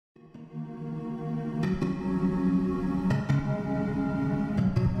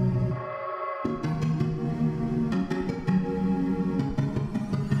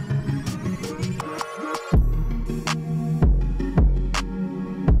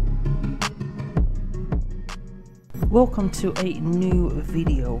welcome to a new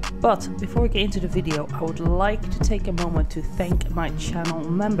video. But before we get into the video, I would like to take a moment to thank my channel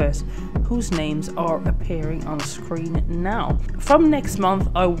members whose names are appearing on the screen now. From next month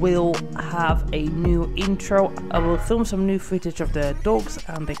I will have a new intro. I will film some new footage of the dogs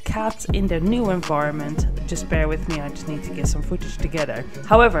and the cats in their new environment. Just bear with me, I just need to get some footage together.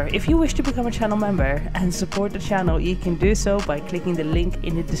 However, if you wish to become a channel member and support the channel, you can do so by clicking the link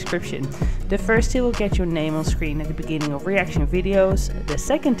in the description. The first tier will get your name on screen at the beginning of reaction videos. The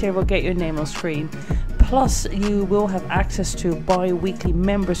second tier will get your name on screen. Plus you will have access to bi-weekly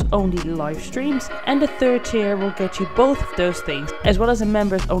members only live streams, and the third tier will get you both of those things, as well as a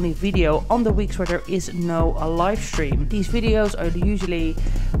members only video on the weeks where there is no live stream. These videos are usually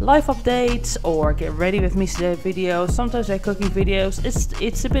life updates or get ready with me videos, sometimes they're cooking videos.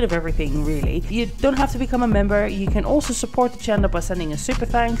 It's a bit of everything really. You don't have to become a member, you can also support the channel by sending a super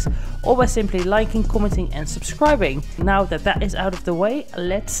thanks or by simply liking, commenting and subscribing. Now that that is out of the way,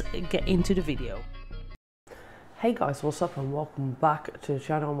 let's get into the video. Hey guys, what's up and welcome back to the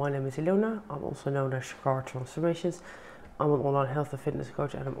channel. My name is Ilona. I'm also known as Chikara Transformations. I'm an online health and fitness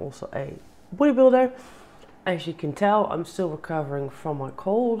coach and I'm also a bodybuilder. As you can tell, I'm still recovering from my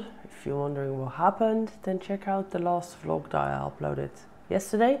cold. If you're wondering what happened, then check out the last vlog that I uploaded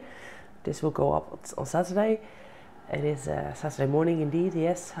yesterday. This will go up on Saturday. It is Saturday morning indeed,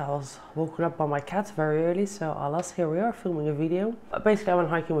 yes. I was woken up by my cat very early, so alas, here we are filming a video. Basically I went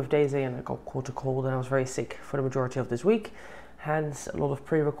hiking with Daisy and I got caught a cold and I was very sick for the majority of this week. Hence a lot of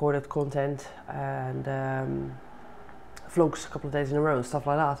pre-recorded content and vlogs a couple of days in a row and stuff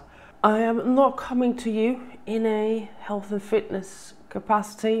like that. I am not coming to you in a health and fitness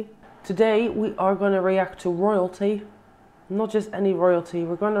capacity. Today we are going to react to royalty. Not just any royalty,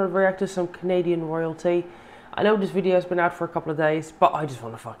 we're going to react to some Canadian royalty. I know this video has been out for a couple of days, but I just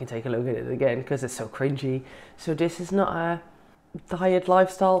want to fucking take a look at it again because it's so cringy. So this is not a diet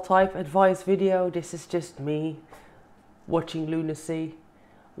lifestyle type advice video. This is just me watching lunacy,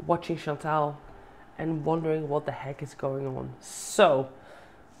 watching Chantal and wondering what the heck is going on. So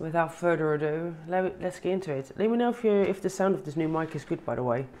without further ado, let's get into it. Let me know if the sound of this new mic is good, by the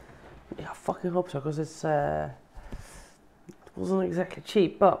way. Yeah, I fucking hope so, because it wasn't exactly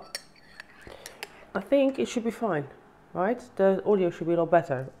cheap, but I think it should be fine, right? The audio should be a lot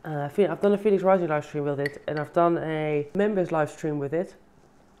better. I've done a Phoenix Rising live stream with it, and I've done a members live stream with it,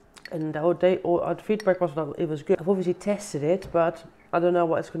 and the feedback was that it was good. I've obviously tested it, but I don't know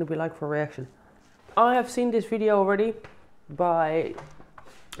what it's going to be like for a reaction. I have seen this video already by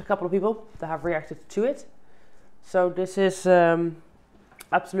a couple of people that have reacted to it, so this is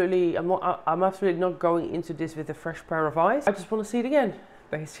absolutely. I'm absolutely not going into this with a fresh pair of eyes. I just want to see it again,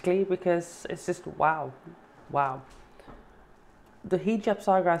 basically, because it's just wow. The hijab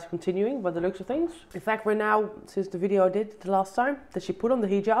saga is continuing by the looks of things. In fact, we're now, since the video I did the last time that she put on the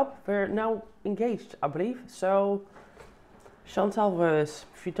hijab, we're now engaged, I believe. So Chantal verse,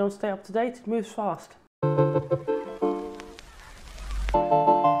 if you don't stay up to date, it moves fast.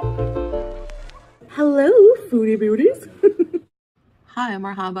 Hello, foodie beauties. Hi,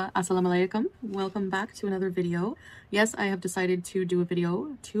 marhaba, assalamu alaikum. Welcome back to another video. Yes, I have decided to do a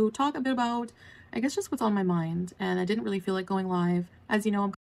video to talk a bit about, I guess, just what's on my mind, and I didn't really feel like going live. As you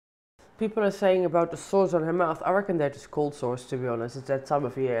know, People are saying about the sores on her mouth. I reckon they're just cold sores, to be honest. It's that time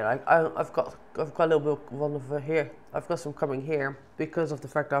of year. Like I've got a little bit of one over here. I've got some coming here because of the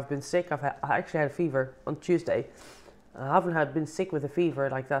fact that I've been sick. I actually had a fever on Tuesday. I haven't been sick with a fever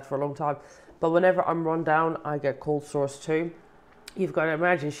like that for a long time. But whenever I'm run down, I get cold sores too. You've got to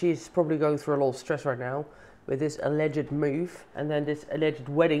imagine she's probably going through a lot of stress right now with this alleged move and then this alleged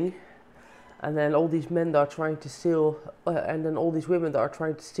wedding and then all these men that are trying to steal and then all these women that are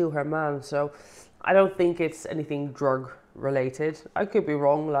trying to steal her man. So I don't think it's anything drug related. I could be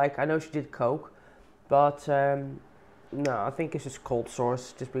wrong, like I know she did coke, but no, I think it's just cold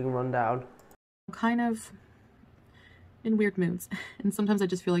sores, just being run down. I'm kind of in weird moods, and sometimes I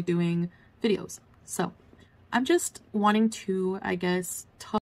just feel like doing videos. So I'm just wanting to, I guess,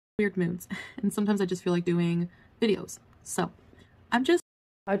 talk weird moods, and sometimes I just feel like doing videos. So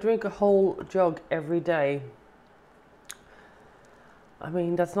I drink a whole jug every day. I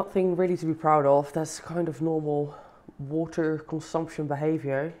mean, that's nothing really to be proud of. That's kind of normal water consumption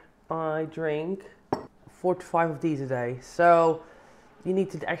behavior. I drink 4 to 5 of these a day. So you need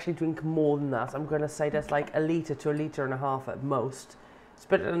to actually drink more than that. I'm gonna say that's like 1 liter to 1.5 liters at most. It's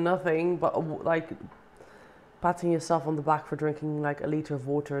better than nothing, but like patting yourself on the back for drinking like 1 liter of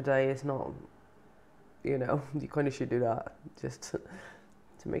water a day is not, you know, you kind of should do that just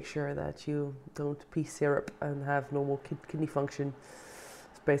to make sure that you don't pee syrup and have normal kidney function.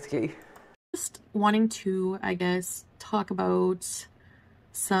 It's basically Just wanting to, I guess, talk about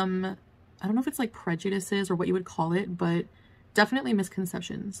some, I don't know if it's like prejudices or what you would call it, but definitely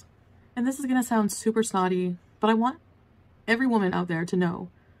misconceptions. And this is going to sound super snotty, but I want every woman out there to know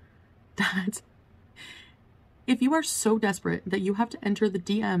that if you are so desperate that you have to enter the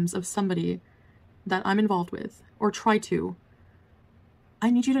DMs of somebody that I'm involved with, or try to, I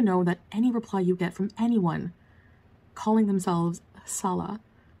need you to know that any reply you get from anyone calling themselves Salah,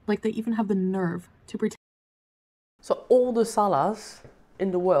 like they even have the nerve to pretend. So all the Salahs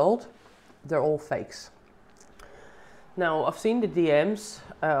in the world, they're all fakes. Now, I've seen the DMs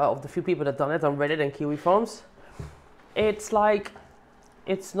of the few people that done it on Reddit and Kiwi forums. It's like,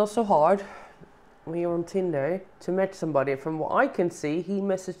 it's not so hard when you're on Tinder to match somebody. From what I can see, he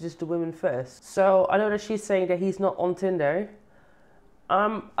messages the women first. So I know that she's saying that he's not on Tinder.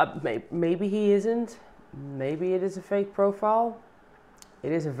 Maybe he isn't. Maybe it is a fake profile.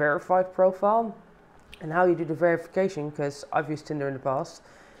 It is a verified profile. And how you do the verification, because I've used Tinder in the past,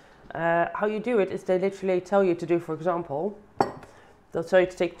 how you do it is they literally tell you to do, for example, they'll tell you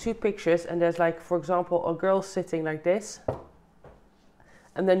to take 2 pictures, and there's like, for example, a girl sitting like this,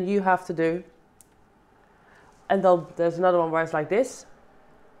 and then you have to do, and there's another one where it's like this,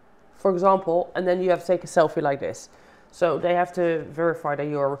 for example, and then you have to take a selfie like this. So they have to verify that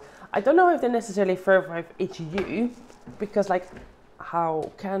you're, I don't know if they necessarily verify if it's you, because like,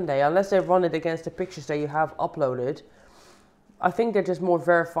 how can they? Unless they run it against the pictures that you have uploaded. I think they're just more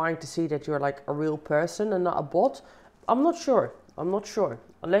verifying to see that you're like a real person and not a bot. I'm not sure.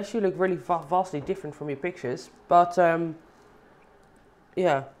 Unless you look really vastly different from your pictures. But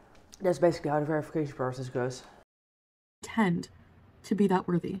yeah, that's basically how the verification process goes. Pretend to be that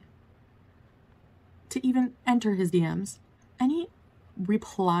worthy, to even enter his DMs. Any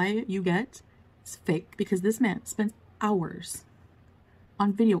reply you get is fake, because this man spends hours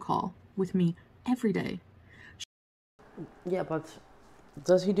on video call with me every day. Yeah, but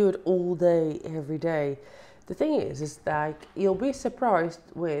does he do it all day, every day? The thing is like, you'll be surprised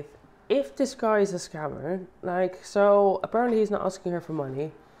with, if this guy is a scammer, like, so apparently he's not asking her for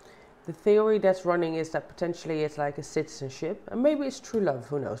money. The theory that's running is that potentially it's like a citizenship, and maybe it's true love,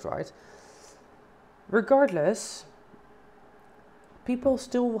 who knows, right? Regardless, people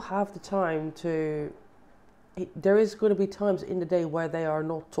still have the time to, there is going to be times in the day where they are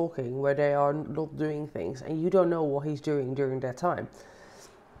not talking, where they are not doing things, and you don't know what he's doing during that time.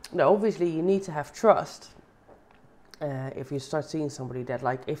 Now, obviously, you need to have trust. If you start seeing somebody that,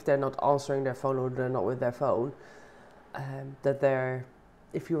 like, if they're not answering their phone or they're not with their phone, that they're,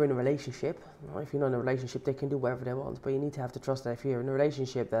 if you're in a relationship, or if you're not in a relationship, they can do whatever they want, but you need to have the trust that if you're in a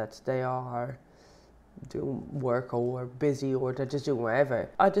relationship that they are doing work or busy or they're just doing whatever.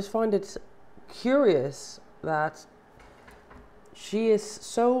 I just find it curious that she is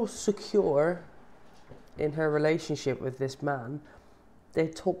so secure in her relationship with this man. They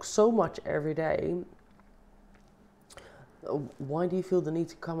talk so much every day. Why do you feel the need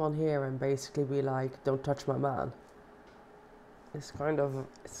to come on here and basically be like, don't touch my man? It's kind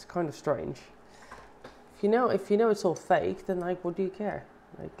of strange. If you know it's all fake, then like, what do you care?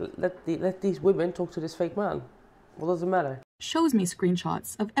 Like, let these women talk to this fake man. What does it matter? Shows me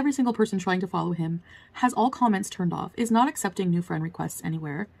screenshots of every single person trying to follow him, has all comments turned off, is not accepting new friend requests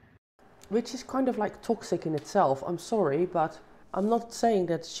anywhere. Which is kind of like toxic in itself. I'm sorry, but I'm not saying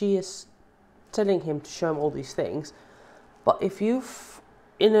that she is telling him to show him all these things. But if you're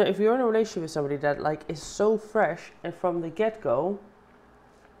in a relationship with somebody that like is so fresh, and from the get-go,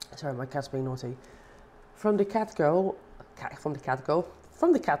 sorry, my cat's being naughty. From the get-go,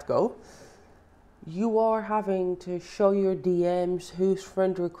 you are having to show your DMs, who's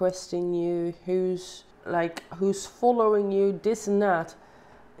friend requesting you, who's following you, this and that.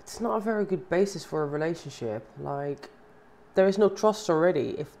 It's not a very good basis for a relationship. Like, there is no trust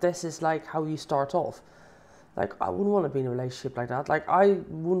already if this is like how you start off. Like, I wouldn't want to be in a relationship like that. Like, I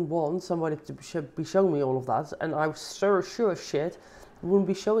wouldn't want somebody to be showing me all of that, and I was so sure as shit wouldn't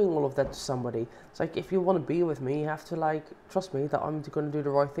be showing all of that to somebody. It's like, if you want to be with me, you have to like trust me that I'm going to do the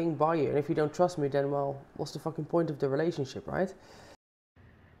right thing by you. And if you don't trust me, then well, what's the fucking point of the relationship, right?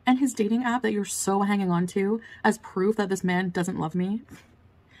 And his dating app that you're so hanging on to as proof that this man doesn't love me.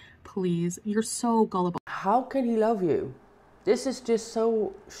 Please, you're so gullible. How can he love you? This is just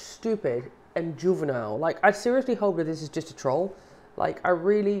so stupid and juvenile. Like, I seriously hope that this is just a troll. Like, I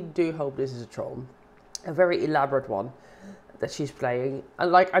really do hope this is a troll. A very elaborate one that she's playing.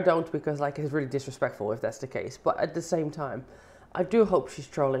 And like, I don't, because like, it's really disrespectful if that's the case. But at the same time, I do hope she's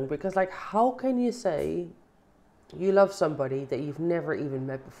trolling, because like, how can you say you love somebody that you've never even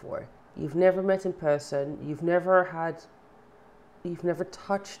met before? You've never met in person. You've never had you've never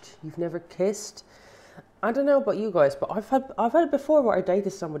touched, you've never kissed. I don't know about you guys, but I've had it before where I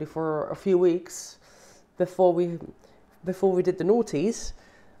dated somebody for a few weeks before we did the naughties,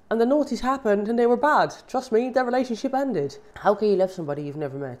 and the naughties happened and they were bad. Trust me, their relationship ended. How can you love somebody you've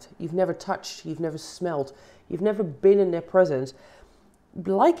never met, you've never touched, you've never smelled, you've never been in their presence?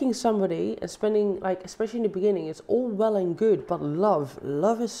 Liking somebody and spending, like, especially in the beginning, it's all well and good, but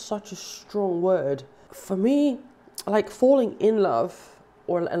love is such a strong word. For me, like, falling in love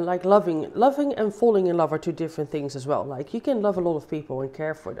and like loving and falling in love are two different things as well. Like, you can love a lot of people and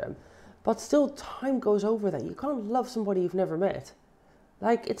care for them, but still time goes over that. You can't love somebody you've never met.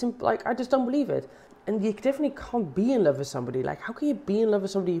 Like, I just don't believe it. And you definitely can't be in love with somebody. Like, how can you be in love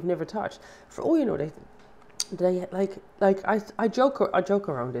with somebody you've never touched? For all you know, I joke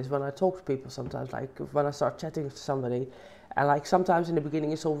around this when I talk to people sometimes. Like, when I start chatting to somebody, and like sometimes in the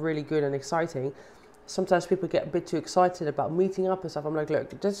beginning it's all really good and exciting. Sometimes people get a bit too excited about meeting up and stuff. I'm like,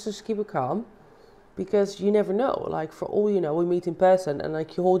 look, let's just keep it calm, because you never know. Like, for all you know, we meet in person and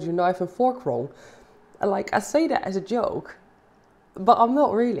like you hold your knife and fork wrong. And like, I say that as a joke, but I'm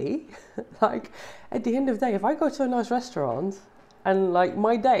not really. Like, at the end of the day, if I go to a nice restaurant and like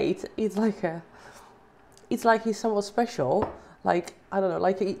my date, it's like he's somewhat special. Like, I don't know,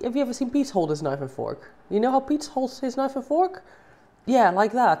 like, have you ever seen Pete hold his knife and fork? You know how Pete holds his knife and fork? Yeah,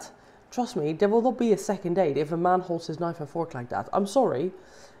 like that. Trust me, there will not be a second date if a man holds his knife and fork like that. I'm sorry.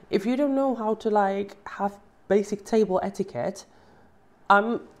 If you don't know how to, like, have basic table etiquette,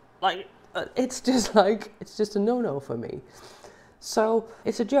 it's just a no-no for me. So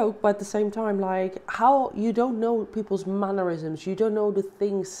it's a joke, but at the same time, like, how you don't know people's mannerisms, you don't know the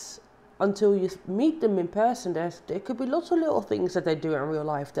things until you meet them in person. There could be lots of little things that they do in real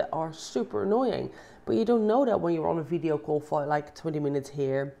life that are super annoying, but you don't know that when you're on a video call for like 20 minutes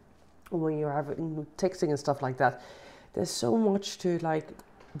here, or when you're having texting and stuff like that. There's so much to, like,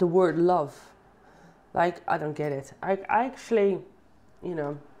 the word love. Like, I don't get it. I actually, you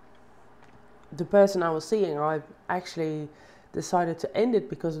know, the person I was seeing, I actually decided to end it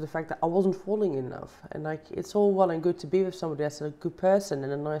because of the fact that I wasn't falling in love. And like, it's all well and good to be with somebody that's a good person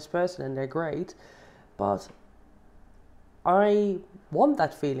and a nice person and they're great, but I want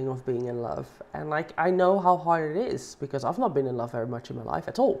that feeling of being in love. And like, I know how hard it is because I've not been in love very much in my life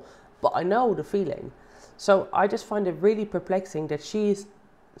at all, but I know the feeling. So I just find it really perplexing that she's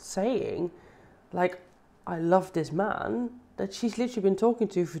saying, like, I love this man that she's literally been talking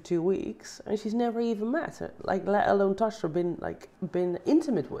to for 2 weeks and she's never even met her, like, let alone touched or been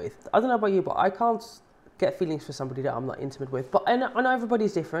intimate with. I don't know about you, but I can't get feelings for somebody that I'm not intimate with. But I know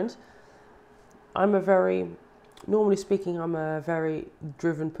everybody's different. Normally speaking, I'm a very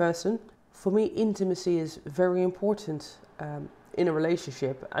driven person. For me, intimacy is very important in a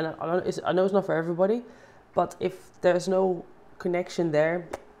relationship. And I know it's not for everybody, but if there's no connection there,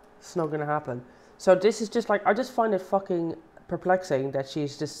 it's not going to happen. So this is just like, I just find it fucking perplexing that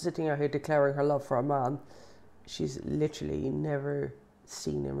she's just sitting out here declaring her love for a man she's literally never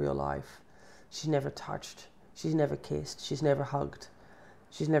seen in real life. She's never touched. She's never kissed. She's never hugged.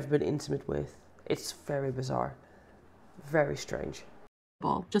 She's never been intimate with. It's very bizarre. Very strange.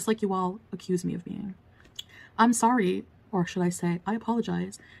 Just like you all accuse me of being. I'm sorry, or should I say, I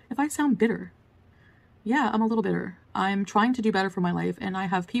apologize if I sound bitter. Yeah, I'm a little bitter. I'm trying to do better for my life, and I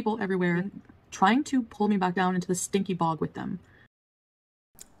have people everywhere trying to pull me back down into the stinky bog with them.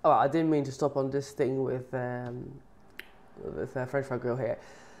 Oh, I didn't mean to stop on this thing with French fry girl here.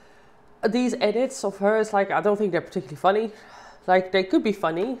 These edits of hers, like, I don't think they're particularly funny. Like, they could be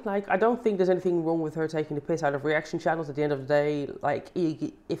funny. Like, I don't think there's anything wrong with her taking the piss out of reaction channels. At the end of the day, like,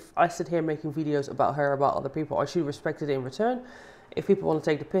 if I sit here making videos about her, about other people, I should respect it in return. If people want to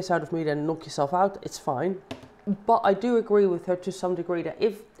take the piss out of me, then knock yourself out. It's fine. But I do agree with her to some degree that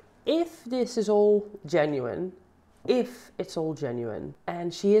if this is all genuine, if it's all genuine,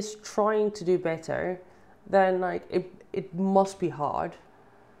 and she is trying to do better, then, like, it must be hard.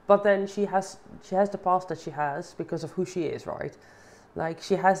 But then she has the past that she has because of who she is, right? Like,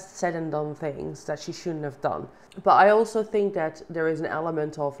 she has said and done things that she shouldn't have done. But I also think that there is an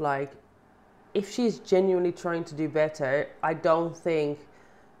element of, like, if she's genuinely trying to do better, I don't think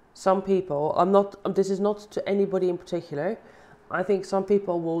some people, this is not to anybody in particular, I think some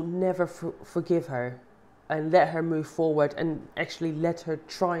people will never forgive her and let her move forward and actually let her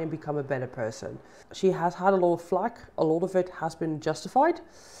try and become a better person. She has had a lot of flack. A lot of it has been justified.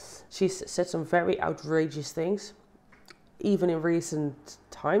 She's said some very outrageous things. Even in recent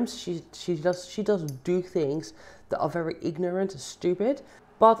times, she does do things that are very ignorant and stupid.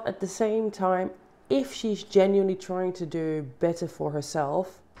 But at the same time, if she's genuinely trying to do better for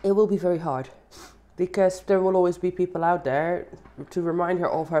herself, it will be very hard. because there will always be people out there to remind her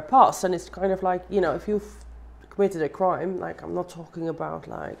of her past. And it's kind of like, you know, if you've committed a crime, like, I'm not talking about,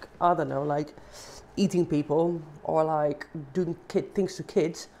 like, I don't know, like eating people or like doing things to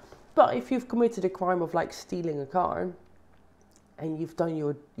kids, but if you've committed a crime of like stealing a car and you've done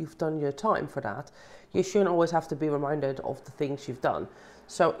your time for that, you shouldn't always have to be reminded of the things you've done.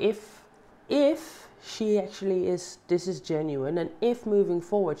 So if she actually this is genuine, and if moving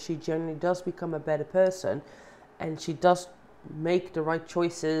forward she genuinely does become a better person and she does make the right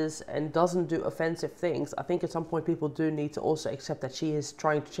choices and doesn't do offensive things, I think at some point people do need to also accept that she is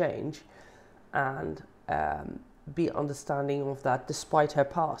trying to change and be understanding of that despite her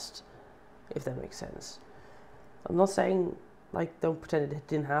past, if that makes sense. I'm not saying like don't pretend it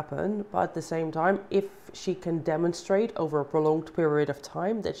didn't happen, but at the same time, if she can demonstrate over a prolonged period of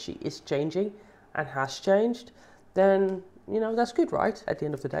time that she is changing and has changed, then, you know, that's good, right? At the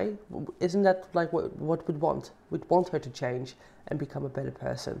end of the day, isn't that like what we'd want? We'd want her to change and become a better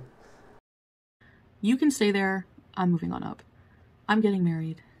person. You can stay there. I'm moving on up. I'm getting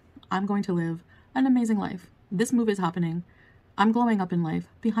married. I'm going to live an amazing life. This move is happening. I'm glowing up in life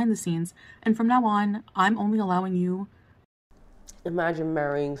behind the scenes. And from now on, I'm only allowing you. Imagine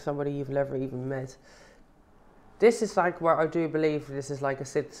marrying somebody you've never even met. This is like where I do believe this is like a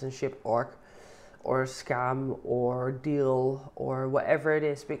citizenship arc or scam or deal or whatever it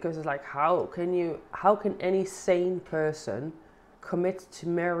is, because it's like, how can any sane person commit to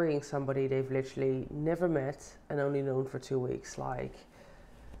marrying somebody they've literally never met and only known for 2 weeks? Like,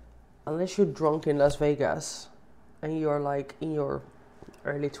 unless you're drunk in Las Vegas and you're like in your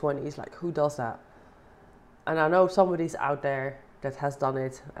early 20s, like, who does that? And I know somebody's out there that has done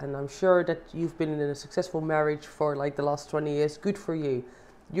it, and I'm sure that you've been in a successful marriage for like the last 20 years. Good for you.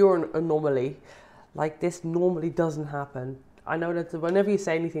 You're an anomaly. Like, this normally doesn't happen. I know that whenever you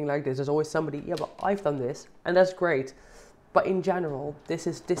say anything like this, there's always somebody, yeah, but I've done this, and that's great. But in general, this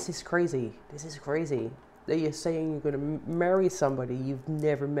is crazy. This is crazy that you're saying you're going to marry somebody you've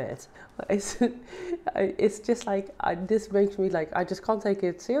never met. It's just like, this makes me like, I just can't take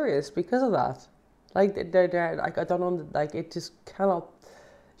it serious because of that. Like, they're like, I don't know, like, it just cannot,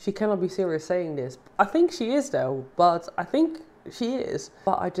 she cannot be serious saying this. I think she is though, but I think she is.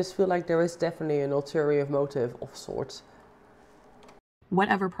 But I just feel like there is definitely an ulterior motive of sorts.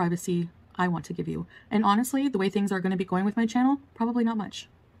 Whatever privacy I want to give you. And honestly, the way things are going to be going with my channel, probably not much.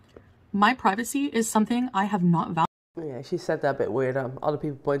 My privacy is something I have not valued. Yeah, she said that a bit weird. Other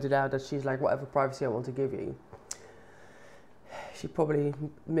people pointed out that she's like, whatever privacy I want to give you. She probably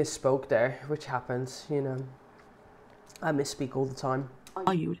misspoke there, which happens, you know. I misspeak all the time.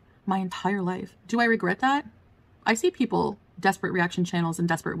 Valued my entire life. Do I regret that? I see people, desperate reaction channels and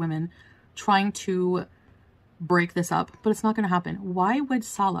desperate women, trying to break this up, but it's not going to happen. Why would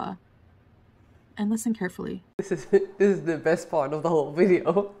Salah, and listen carefully. This is the best part of the whole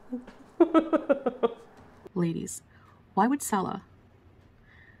video. Ladies, why would Salah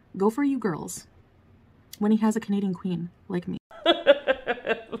go for you girls when he has a Canadian queen like me?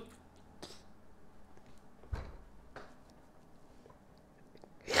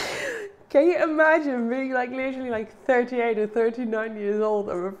 Can you imagine being like literally like 38 or 39 years old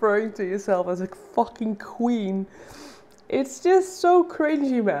and referring to yourself as a fucking queen? It's just so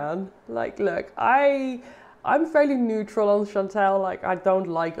cringy, man. Like, look, I'm fairly neutral on Chantal. Like, I don't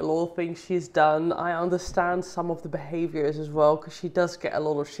like a lot of things she's done. I understand some of the behaviors as well, because she does get a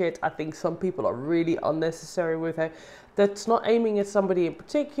lot of shit. I think some people are really unnecessary with her. That's not aiming at somebody in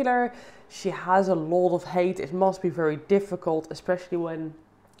particular. She has a lot of hate. It must be very difficult, especially when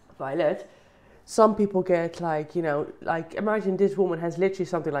Violet. Some people get like, you know, like, imagine this woman has literally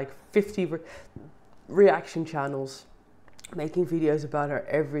something like 50 reaction channels making videos about her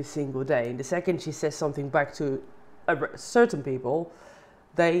every single day. And the second she says something back to certain people,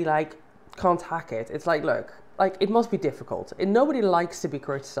 they like can't hack it. It's like, look, like, it must be difficult. And nobody likes to be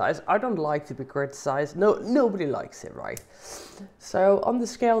criticized. I don't like to be criticized. No, nobody likes it, right? So on the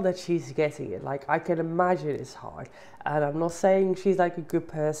scale that she's getting it, like, I can imagine it's hard. And I'm not saying she's like a good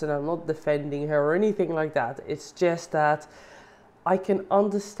person. I'm not defending her or anything like that. It's just that I can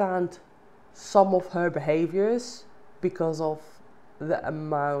understand some of her behaviors because of the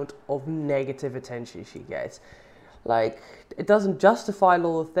amount of negative attention she gets. Like, it doesn't justify a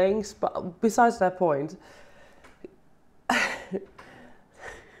lot of things, but besides that point,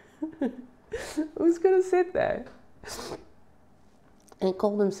 who's gonna sit there and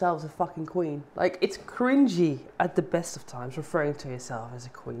call themselves a fucking queen? Like, it's cringy at the best of times, referring to yourself as a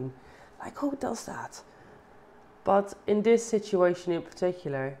queen. Like, who does that? But in this situation in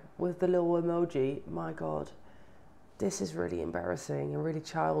particular, with the little emoji, my God, this is really embarrassing and really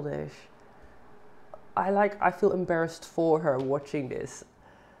childish. I feel embarrassed for her watching this.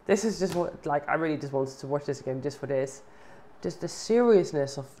 This is just what, like, I really just wanted to watch this again just for this. Just the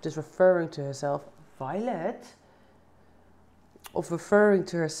seriousness of just referring to herself, Violet, of referring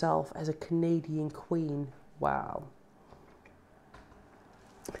to herself as a Canadian queen. Wow.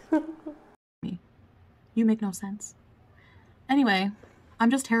 You make no sense. Anyway, I'm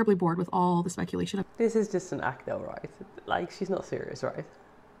just terribly bored with all the speculation. This is just an act though, right? Like, she's not serious, right?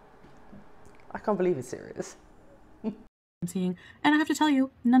 I can't believe it's serious. I'm seeing, and I have to tell you,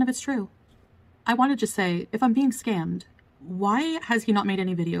 none of it's true. I want to just say, if I'm being scammed, why has he not made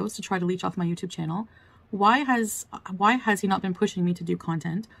any videos to try to leech off my YouTube channel? Why has he not been pushing me to do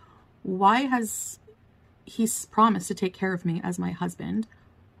content? Why has he promised to take care of me as my husband?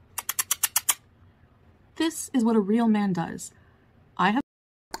 This is what a real man does.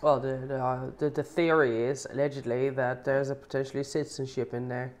 Well, the theory is allegedly that there's a potentially citizenship in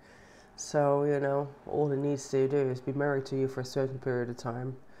there. So, you know, all he needs to do is be married to you for a certain period of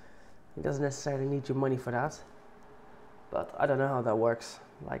time. He doesn't necessarily need your money for that. But I don't know how that works.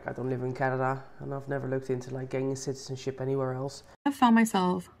 Like, I don't live in Canada, and I've never looked into, like, gaining citizenship anywhere else. I've found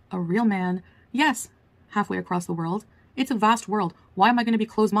myself a real man, yes, halfway across the world. It's a vast world. Why am I going to be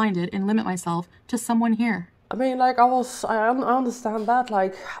closed-minded and limit myself to someone here? I mean, like, I understand that.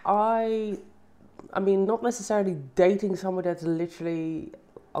 Like, I mean, not necessarily dating someone that's literally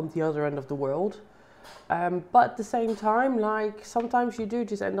on the other end of the world. But at the same time, like, sometimes you do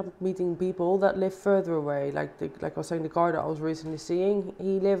just end up meeting people that live further away. Like I was saying, the guy that I was recently seeing,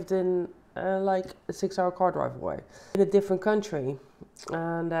 he lived in like a 6-hour car drive away in a different country,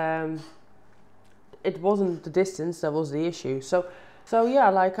 and it wasn't the distance that was the issue. So yeah,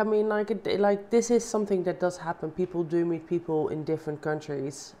 like, I mean, like this is something that does happen. People do meet people in different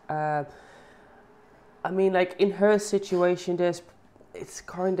countries. I mean, like, in her situation, it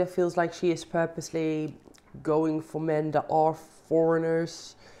kind of feels like she is purposely going for men that are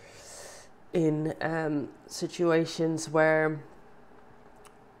foreigners in situations where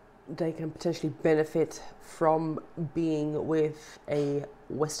they can potentially benefit from being with a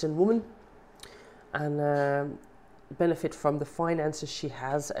Western woman and benefit from the finances she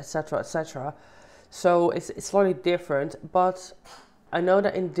has, etc., etc. So it's slightly different, but I know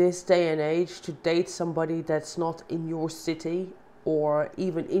that in this day and age, to date somebody that's not in your city or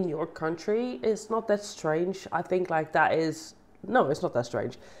even in your country is not that strange. I think, like, no, it's not that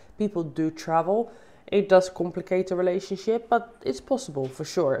strange. People do travel. It does complicate the relationship, but it's possible for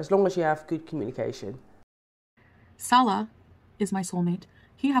sure, as long as you have good communication. Salah is my soulmate.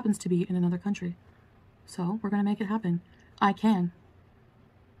 He happens to be in another country. So we're going to make it happen. I can.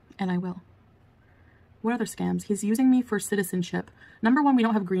 And I will. What other scams? He's using me for citizenship. Number one, we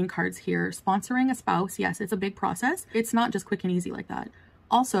don't have green cards here. Sponsoring a spouse, yes, it's a big process. It's not just quick and easy like that.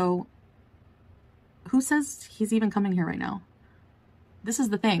 Also, who says he's even coming here right now? This is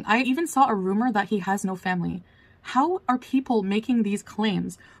the thing. I even saw a rumor that he has no family. How are people making these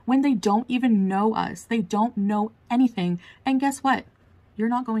claims when they don't even know us? They don't know anything. And guess what? You're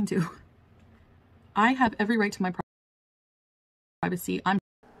not going to. I have every right to my privacy.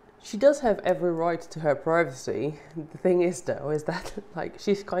 She does have every right to her privacy. The thing is, though, is that, like,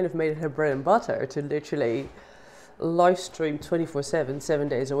 she's kind of made it her bread and butter to literally live stream 24/7, 7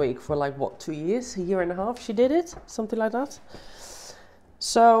 days a week for, like, what, 2 years? A year and a half she did it? Something like that.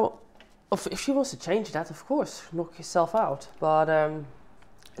 So, if she wants to change that, of course, knock yourself out. But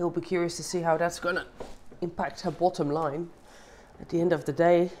it'll be curious to see how that's going to impact her bottom line at the end of the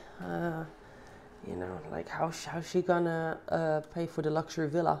day. You know, like, how's she gonna pay for the luxury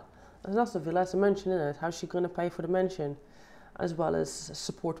villa? It's not a villa, it's a mansion, isn't it? How's she gonna pay for the mansion, as well as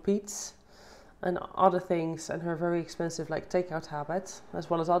support Pete's and other things, and her very expensive, like, takeout habits, as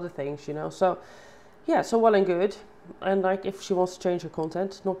well as other things, you know? So yeah, so well and good. And, like, if she wants to change her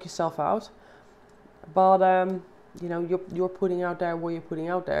content, knock yourself out. But you know, you're putting out there what you're putting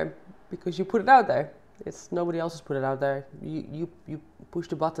out there because you put it out there. It's nobody else has put it out there. You push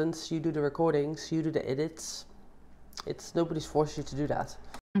the buttons, you do the recordings, you do the edits. It's nobody's forced you to do that.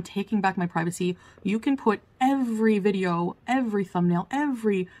 I'm taking back my privacy. You can put every video, every thumbnail,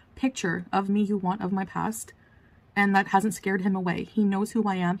 every picture of me you want of my past, and that hasn't scared him away. He knows who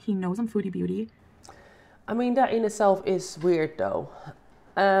I am. He knows I'm Foodie Beauty. I mean, that in itself is weird, though.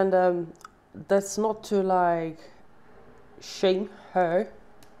 And that's not to, like, shame her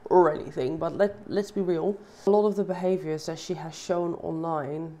or anything, but let's be real. A lot of the behaviors that she has shown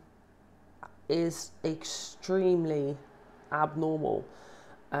online is extremely abnormal.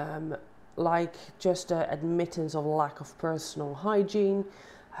 Like, just the admittance of lack of personal hygiene,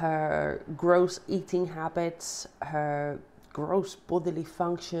 her gross eating habits, her gross bodily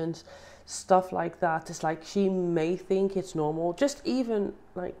functions. stuff like that. It's like she may think it's normal. Just even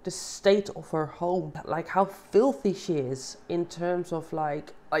like the state of her home, like how filthy she is in terms of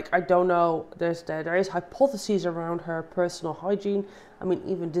like I don't know. There is hypotheses around her personal hygiene. I mean,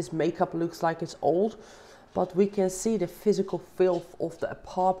 even this makeup looks like it's old, but we can see the physical filth of the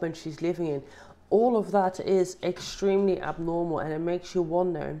apartment she's living in. All of that is extremely abnormal, and it makes you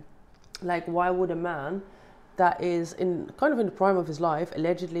wonder, like, why would a man that is in kind of in the prime of his life,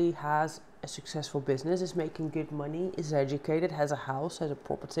 allegedly has a successful business, is making good money, is educated, has a house, has a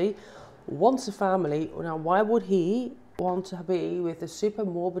property, wants a family, now why would he want to be with a super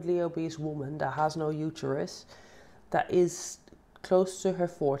morbidly obese woman that has no uterus, that is close to her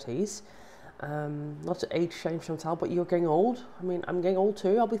 40s? Not to age shame Chantal, but you're getting old. I mean, I'm getting old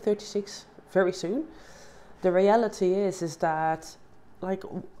too. I'll be 36 very soon. The reality is that, like,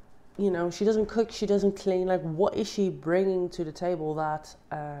 you know, she doesn't cook, she doesn't clean. Like, what is she bringing to the table that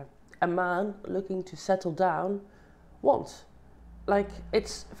a man looking to settle down wants? Like,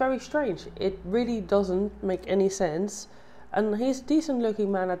 it's very strange. It really doesn't make any sense. And he's a decent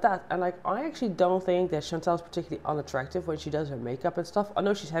looking man at that. And like, I actually don't think that Chantal's particularly unattractive when she does her makeup and stuff. I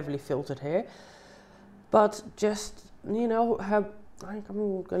know she's heavily filtered hair, but just, you know, her, like,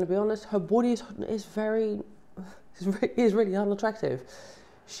 I'm going to be honest, her body is really unattractive.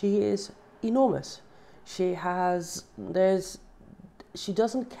 She is enormous. She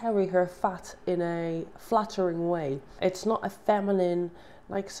doesn't carry her fat in a flattering way. It's not a feminine,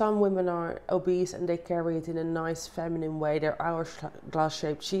 like some women are obese and they carry it in a nice feminine way. They're hourglass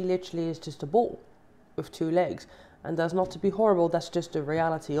shaped. She literally is just a ball with 2 legs. And that's not to be horrible, that's just the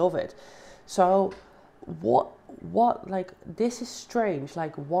reality of it. So what, like, this is strange.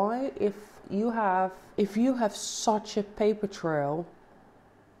 Like, why, if you have such a paper trail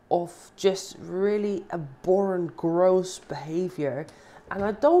of just really abhorrent, gross behavior, and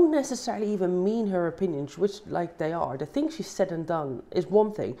I don't necessarily even mean her opinions, which, like, they are. The things she's said and done is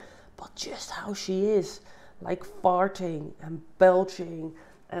one thing, but just how she is, like farting and belching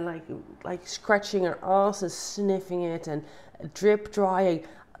and like scratching her ass and sniffing it and drip drying.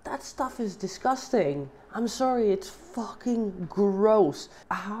 That stuff is disgusting. I'm sorry, it's fucking gross.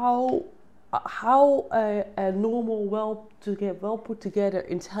 How a normal, well put together,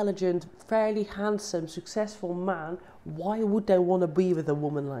 intelligent, fairly handsome, successful man, why would they want to be with a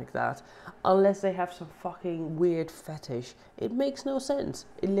woman like that? Unless they have some fucking weird fetish. It makes no sense.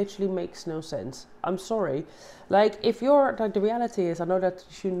 It literally makes no sense. I'm sorry. Like, if you're, like, the reality is, I know that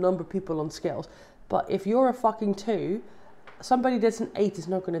you should number people on scales, but if you're a fucking 2, somebody that's an 8 is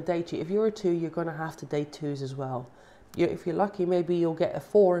not going to date you. If you're a 2, you're going to have to date 2s as well. If you're lucky, maybe you'll get a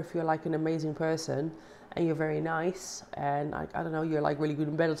 4 if you're like an amazing person and you're very nice and I don't know, you're like really good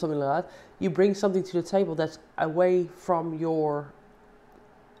in bed or something like that. You bring something to the table that's away from your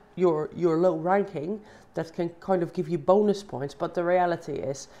low ranking that can kind of give you bonus points. But the reality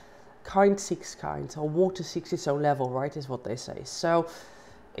is, kind seeks kind, or water seeks its own level, right? Is what they say. So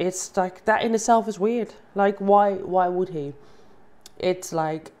it's like that in itself is weird. Like, why would he? It's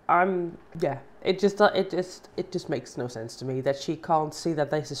like, it just makes no sense to me that she can't see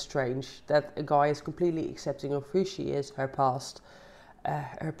that this is strange, that a guy is completely accepting of who she is, her past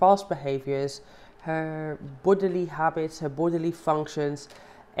behaviors, her bodily habits, her bodily functions,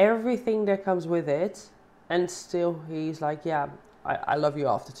 everything that comes with it, and still he's like, yeah, I love you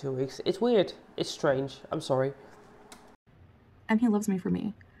after 2 weeks. It's weird. It's strange. I'm sorry. And he loves me for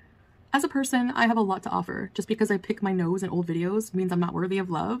me. As a person, I have a lot to offer. Just because I pick my nose in old videos means I'm not worthy of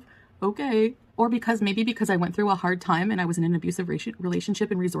love? Okay. Or maybe because I went through a hard time and I was in an abusive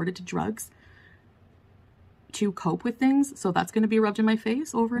relationship and resorted to drugs to cope with things, so that's going to be rubbed in my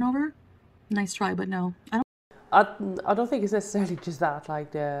face over and over? Nice try, but no. I don't think it's necessarily just that,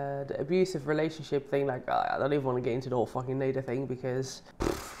 like the abusive relationship thing. Like, I don't even want to get into the whole fucking Nader thing because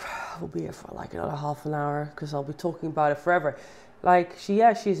we'll be here for like another half an hour because I'll be talking about it forever. Like,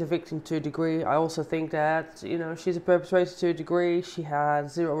 she's a victim to a degree. I also think that, you know, she's a perpetrator to a degree. She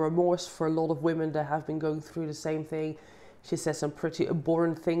has zero remorse for a lot of women that have been going through the same thing. She says some pretty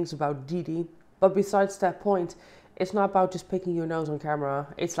abhorrent things about Didi. But besides that point, it's not about just picking your nose on camera.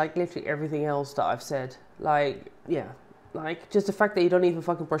 It's like literally everything else that I've said. Like, yeah. Like, just the fact that you don't even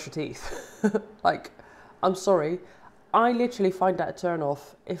fucking brush your teeth. Like, I'm sorry. I literally find that a turn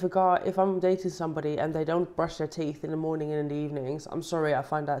off. If I'm dating somebody and they don't brush their teeth in the morning and in the evenings, I'm sorry, I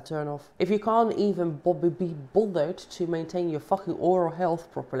find that a turn off. If you can't even be bothered to maintain your fucking oral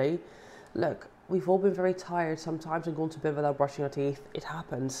health properly, look, we've all been very tired sometimes and gone to bed without brushing our teeth. It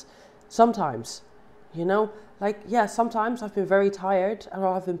happens. Sometimes, you know, like, yeah, sometimes I've been very tired and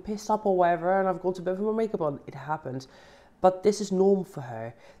I've been pissed up or whatever and I've gone to bed with my makeup on. It happens. But this is normal for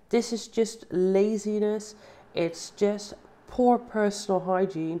her. This is just laziness. It's just poor personal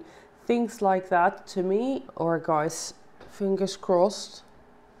hygiene. Things like that to me, or guys, fingers crossed,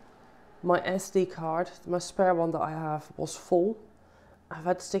 my SD card, my spare one that I have, was full. I've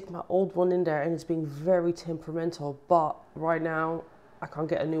had to stick my old one in there and it's being very temperamental, but right now I can't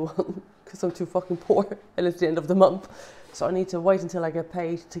get a new one because I'm too fucking poor and it's the end of the month. So I need to wait until I get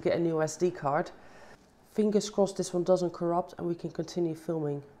paid to get a new SD card. Fingers crossed this one doesn't corrupt and we can continue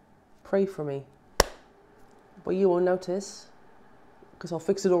filming. Pray for me. But you won't notice because I'll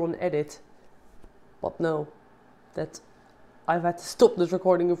fix it all in edit. But no, that I've had to stop this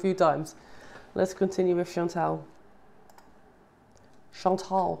recording a few times. Let's continue with Chantal.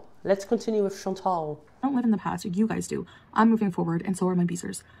 Chantal. Let's continue with Chantal. I don't live in the past, you guys do. I'm moving forward, and so are my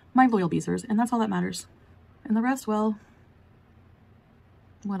beezers. My loyal beezers, and that's all that matters. And the rest, well,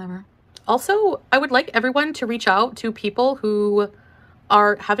 whatever. Also, I would like everyone to reach out to people who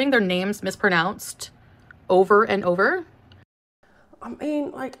are having their names mispronounced over and over. I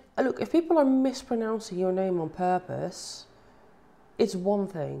mean, like, look, if people are mispronouncing your name on purpose, it's one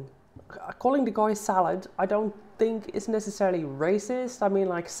thing. Calling the guy salad, I don't think is necessarily racist. I mean,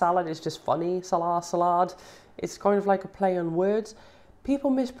 like, salad is just funny. Salad. It's kind of like a play on words. People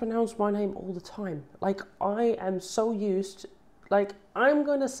mispronounce my name all the time. Like, I am so used, like, I'm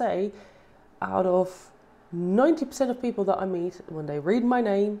gonna say, out of 90% of people that I meet, when they read my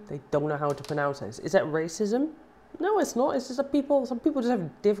name, they don't know how to pronounce it. Is that racism? No, it's not. It's just that some people just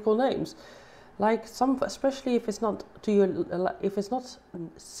have difficult names. Like especially if it's not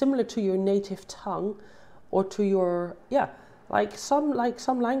similar to your native tongue, or to your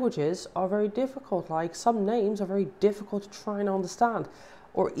some languages are very difficult. Like some names are very difficult to try and understand,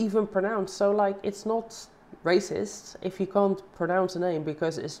 or even pronounce. So like it's not racist if you can't pronounce a name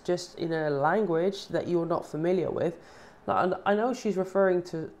because it's just in a language that you're not familiar with. Now, I know she's referring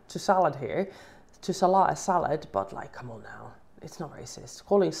to salad here, to salad, but like, come on now, it's not racist.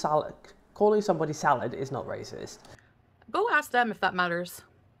 Calling somebody salad is not racist. Go ask them if that matters.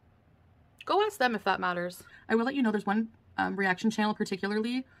 Go ask them if that matters. I will let you know there's one reaction channel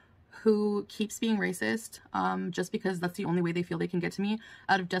particularly who keeps being racist just because that's the only way they feel they can get to me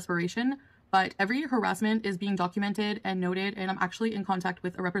out of desperation. But every harassment is being documented and noted, and I'm actually in contact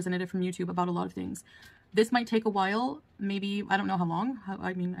with a representative from YouTube about a lot of things. This might take a while, maybe, I don't know how long,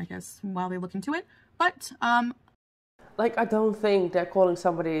 I guess while they look into it, but like, I don't think that calling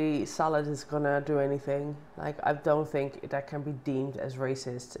somebody salad is gonna do anything. Like, I don't think that can be deemed as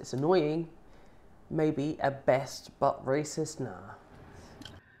racist. It's annoying, maybe at best, but racist, nah.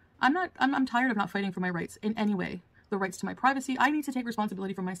 I'm tired of not fighting for my rights in any way. The rights to my privacy, I need to take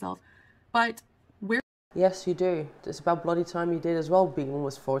responsibility for myself. But where... Yes, you do. It's about bloody time you did as well, being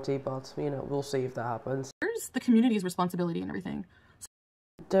almost 40, but, you know, we'll see if that happens. Where's the community's responsibility and everything?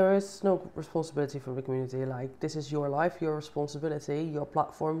 There is no responsibility from the community. Like, this is your life, your responsibility, your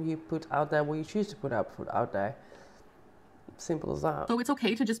platform. You put out there what you choose to put out there. Simple as that. So it's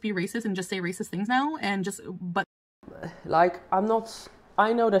okay to just be racist and just say racist things now and just... But... Like, I'm not...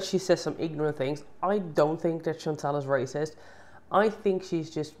 I know that she says some ignorant things. I don't think that Chantal is racist. I think she's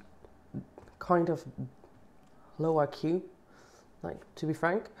just kind of low IQ, like, to be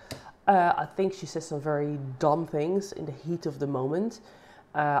frank. I think she says some very dumb things in the heat of the moment.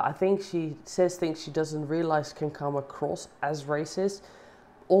 I think she says things she doesn't realize can come across as racist.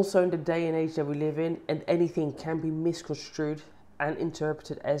 Also, in the day and age that we live in, and anything can be misconstrued and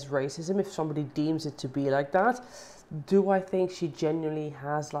interpreted as racism if somebody deems it to be like that. Do I think she genuinely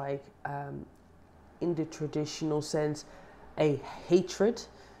has, like, in the traditional sense, a hatred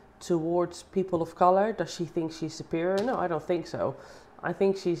towards people of color? Does she think she's superior? No, I don't think so. I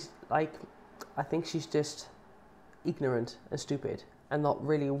think she's just ignorant and stupid and not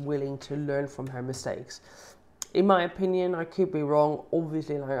really willing to learn from her mistakes. In my opinion, I could be wrong.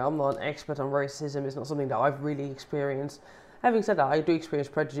 Obviously, like, I'm not an expert on racism. It's not something that I've really experienced. Having said that, I do experience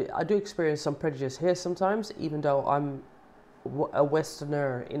prejudice. I do experience some prejudice here sometimes, even though I'm a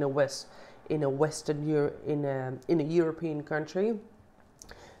Westerner in a European country.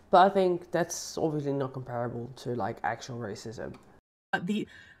 But I think that's obviously not comparable to, like, actual racism.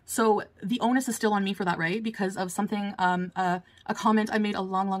 So the onus is still on me for that, right? Because of something, a comment I made a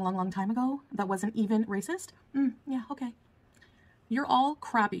long time ago that wasn't even racist. Yeah, okay. You're all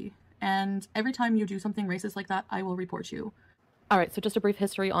crappy, and every time you do something racist like that, I will report you. All right, so just a brief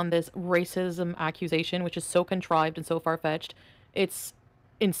history on this racism accusation, which is so contrived and so far-fetched. It's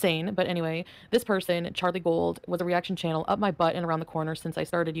insane. But anyway, this person, Charlie Gold, was a reaction channel up my butt and around the corner since I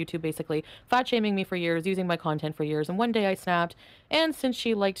started YouTube, basically fat shaming me for years, using my content for years. And one day I snapped, and since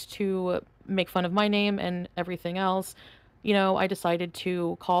she liked to make fun of my name and everything else, you know, I decided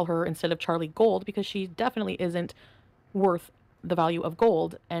to call her instead of Charlie gold because she definitely isn't worth the value of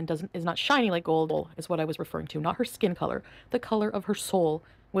gold and is not shiny like gold, is what I was referring to, not her skin color. The color of her soul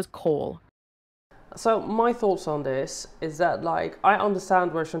was coal. So my thoughts on this is that, like, I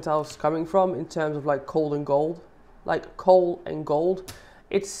understand where Chantal's coming from in terms of like coal and gold, like coal and gold.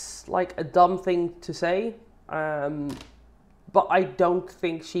 It's like a dumb thing to say, but I don't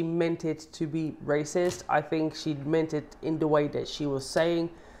think she meant it to be racist. I think she meant it in the way that she was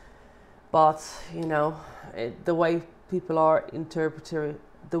saying. But you know, the way people are interpreting,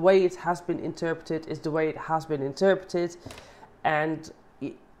 the way it has been interpreted is the way it has been interpreted, and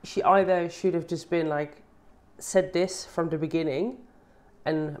she either should have just been like, said this from the beginning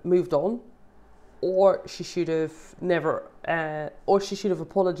and moved on, or she should have never, or she should have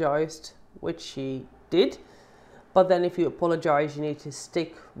apologized, which she did. But then if you apologize, you need to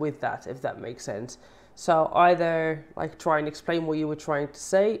stick with that, if that makes sense. So either like try and explain what you were trying to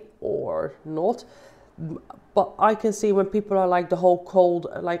say or not. But I can see when people are like the whole cold,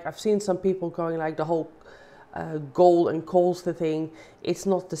 like I've seen some people going like the whole gold and coals thing, it's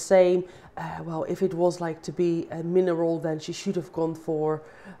not the same. Well, if it was like to be a mineral, then she should have gone for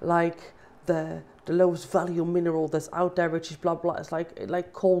like the lowest value mineral that's out there, which is blah blah. It's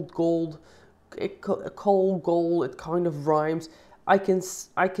like cold gold, coal gold. It kind of rhymes. I can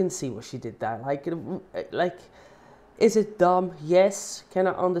see what she did there. Like, is it dumb? Yes. Can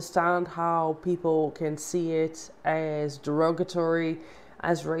I understand how people can see it as derogatory,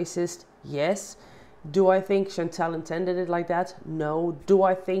 as racist? Yes. Do I think Chantal intended it like that? No. Do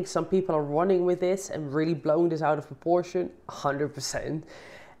I think some people are running with this and really blowing this out of proportion? 100%.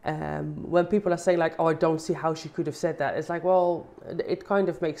 When people are saying like, oh, I don't see how she could have said that, it's like, well, it kind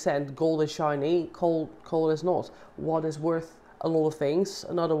of makes sense. Gold is shiny, coal is not. One is worth a lot of things,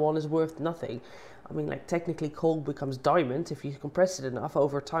 another one is worth nothing. I mean, like, technically coal becomes diamond if you compress it enough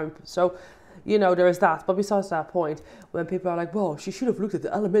over time. So, you know, there is that. But besides that point, when people are like, well, she should have looked at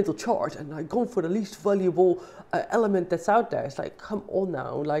the elemental chart and like gone for the least valuable element that's out there. It's like, come on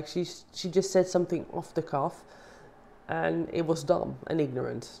now. Like, she just said something off the cuff, and it was dumb and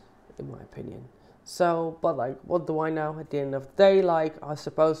ignorant, in my opinion. So, but like, what do I know at the end of the day? Like, I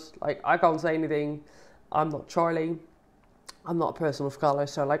suppose, like, I can't say anything. I'm not Charlie. I'm not a person of color.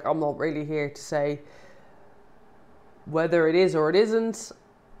 So, like, I'm not really here to say whether it is or it isn't.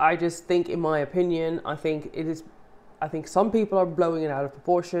 I just think, in my opinion, I think it is. I think some people are blowing it out of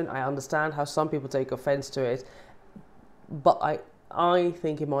proportion. I understand how some people take offense to it. But I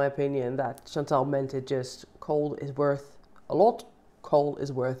think, in my opinion, that Chantal meant it just, coal is worth a lot, coal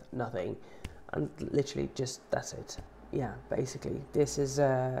is worth nothing. And literally just, that's it. Yeah, basically. This is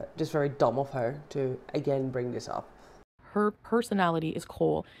just very dumb of her to, again, bring this up. Her personality is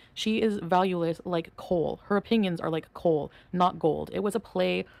coal. She is valueless like coal. Her opinions are like coal, not gold. It was a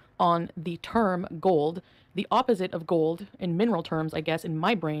play on the term gold. The opposite of gold, in mineral terms, I guess, in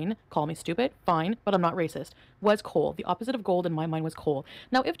my brain, call me stupid, fine, but I'm not racist, was coal. The opposite of gold in my mind was coal.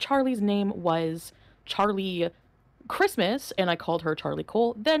 Now, if Charlie's name was Charlie Christmas and I called her Charlie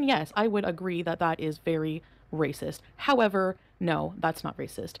Cole, then yes, I would agree that that is very racist. However, no, that's not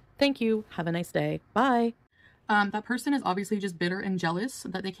racist. Thank you. Have a nice day. Bye. That person is obviously just bitter and jealous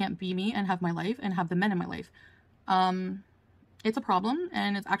that they can't be me and have my life and have the men in my life. It's a problem,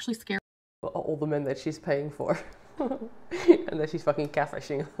 and it's actually scary. All the men that she's paying for. And that she's fucking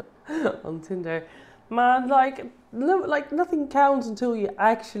catfishing on Tinder. Man, like nothing counts until you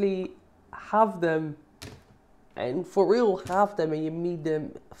actually have them. And for real have them, and you meet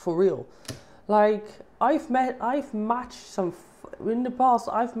them for real. Like, in the past,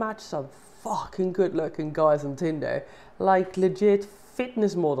 I've matched some fucking good looking guys on Tinder, like legit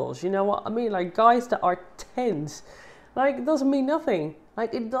fitness models, you know what I mean, like guys that are 10s. Like, it doesn't mean nothing.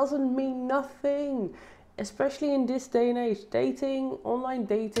 Like, it doesn't mean nothing, especially in this day and age. Dating, online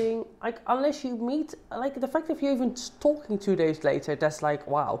dating, like, unless you meet, like, the fact that you're even talking 2 days later, that's like,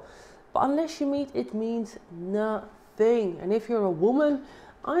 wow. But unless you meet, it means nothing. And if you're a woman,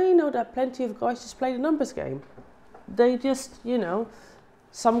 I know that plenty of guys just play the numbers game. They just, you know,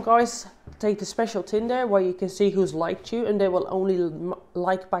 some guys take the special Tinder where you can see who's liked you, and they will only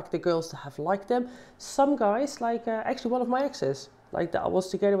like back the girls that have liked them. Some guys, like actually one of my exes, like that I was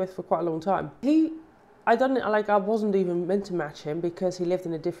together with for quite a long time. I wasn't even meant to match him because he lived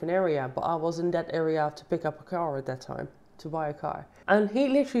in a different area, but I was in that area to pick up a car at that time, to buy a car. And he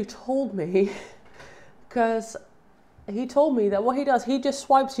literally told me, because he told me that what he does, he just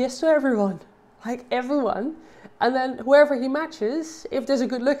swipes yes to everyone, like everyone. And then whoever he matches, if there's a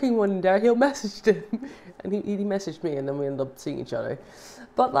good looking one in there, he'll message them. And he messaged me, and then we ended up seeing each other.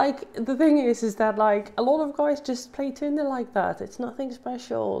 But like the thing is that like a lot of guys just play Tinder like that. It's nothing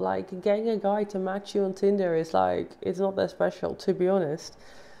special. Like getting a guy to match you on Tinder is like, it's not that special, to be honest.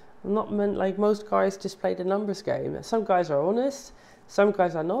 Not meant, like most guys just play the numbers game. Some guys are honest, some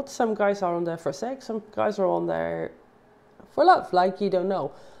guys are not. Some guys are on there for sex, some guys are on there for love. Like, you don't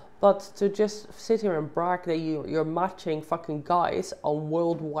know. But to just sit here and brag that you're matching fucking guys on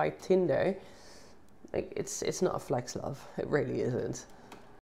worldwide Tinder, like it's not a flex, love. It really isn't.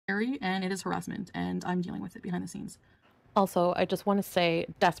 And it is harassment, and I'm dealing with it behind the scenes. Also, I just want to say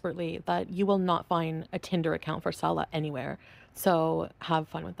desperately that you will not find a Tinder account for Salah anywhere, so have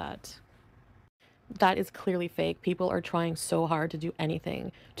fun with that. That is clearly fake. People are trying so hard to do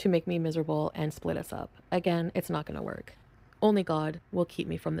anything to make me miserable and split us up. Again, it's not going to work. Only God will keep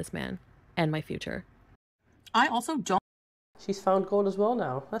me from this man and my future. I also don't... She's found God as well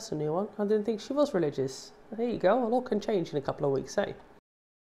now. That's a new one. I didn't think she was religious. There you go. A lot can change in a couple of weeks, eh?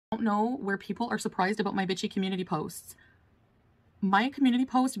 Don't know where people are surprised about my bitchy community posts. My community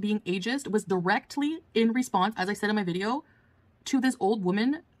post being ageist was directly in response, as I said in my video, to this old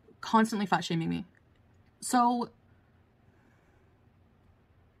woman constantly fat shaming me. So,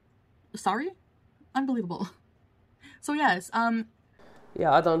 sorry? Unbelievable. So yes,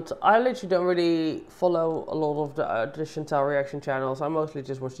 yeah, I literally don't really follow a lot of the Chantal reaction channels. I mostly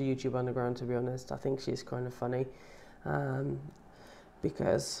just watch the YouTube Underground, to be honest. I think she's kind of funny.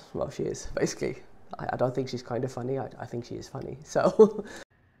 Because, well, she is, basically. I don't think she's kind of funny. I think she is funny, so...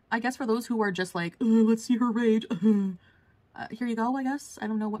 I guess for those who are just like, let's see her rage, here you go, I guess. I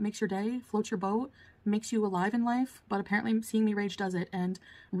don't know what makes your day, floats your boat, makes you alive in life, but apparently seeing me rage does it. And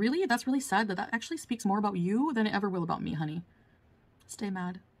really, that's really sad that actually speaks more about you than it ever will about me, honey. Stay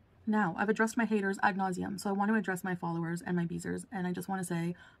mad. Now, I've addressed my haters ad nauseum, so I want to address my followers and my beezers, and I just want to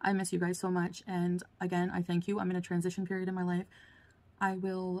say I miss you guys so much, and again, I thank you. I'm in a transition period in my life. I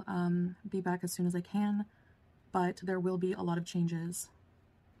will be back as soon as I can, but there will be a lot of changes,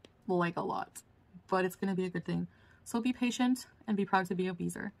 like a lot, but it's going to be a good thing. So be patient and be proud to be a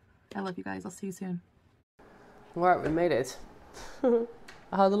beezer. I love you guys. I'll see you soon. Alright, we made it. I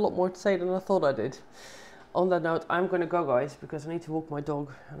had a lot more to say than I thought I did. On that note, I'm going to go, guys, because I need to walk my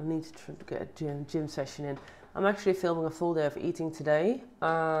dog and I need to get a gym session in. I'm actually filming a full day of eating today,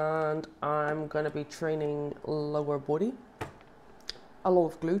 and I'm going to be training lower body. A lot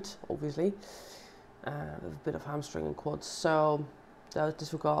of glute, obviously, a bit of hamstring and quads, so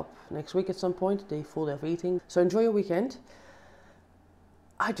this will go up next week at some point, the full day of eating. So enjoy your weekend.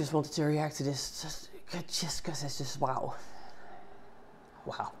 I just wanted to react to this just because it's just wow,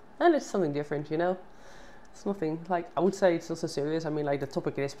 and it's something different, you know. It's nothing, like, I would say it's not so serious. I mean, like, the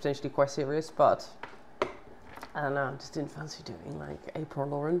topic is potentially quite serious, but I don't know, I just didn't fancy doing like April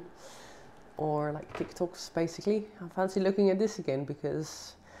Lauren or like TikToks, basically. I fancy looking at this again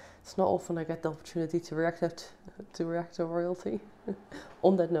because it's not often I get the opportunity to react to royalty.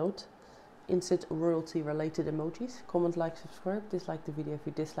 On that note, insert royalty related emojis. Comment, like, subscribe, dislike the video if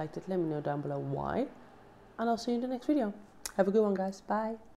you disliked it. Let me know down below why. And I'll see you in the next video. Have a good one, guys. Bye.